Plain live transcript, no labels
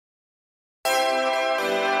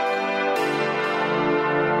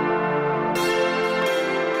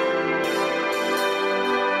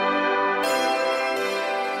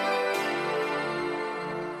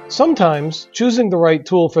Sometimes choosing the right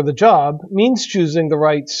tool for the job means choosing the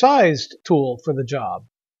right sized tool for the job.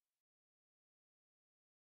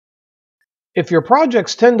 If your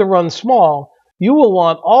projects tend to run small, you will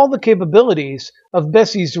want all the capabilities of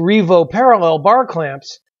Bessey's Revo parallel bar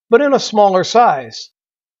clamps, but in a smaller size.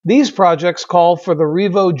 These projects call for the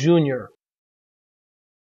Revo Junior.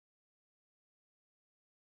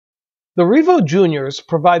 The Revo Juniors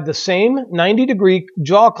provide the same 90-degree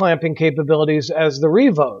jaw clamping capabilities as the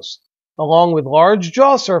Revos, along with large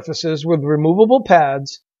jaw surfaces with removable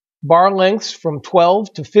pads, bar lengths from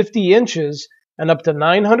 12 to 50 inches, and up to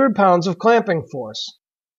 900 pounds of clamping force.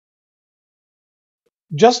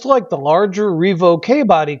 Just like the larger Revo K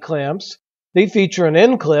body clamps, they feature an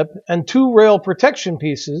end clip and 2 rail protection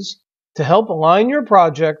pieces to help align your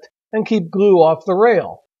project and keep glue off the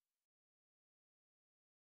rail.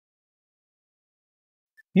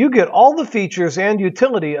 You get all the features and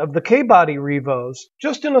utility of the K body Revos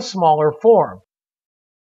just in a smaller form.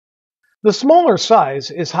 The smaller size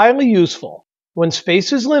is highly useful when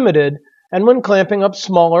space is limited and when clamping up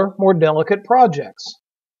smaller, more delicate projects.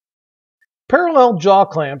 Parallel jaw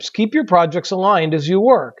clamps keep your projects aligned as you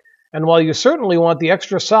work, and while you certainly want the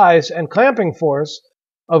extra size and clamping force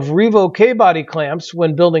of Revo K body clamps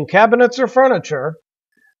when building cabinets or furniture,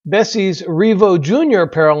 Bessey's Revo Junior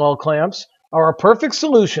parallel clamps are a perfect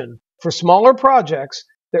solution for smaller projects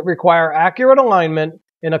that require accurate alignment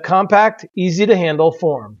in a compact, easy-to-handle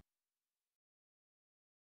form.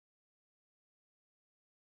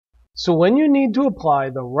 So when you need to apply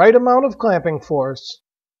the right amount of clamping force,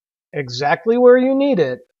 exactly where you need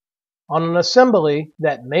it, on an assembly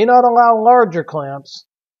that may not allow larger clamps,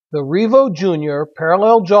 the Revo Junior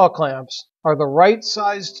parallel jaw clamps are the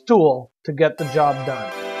right-sized tool to get the job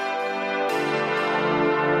done.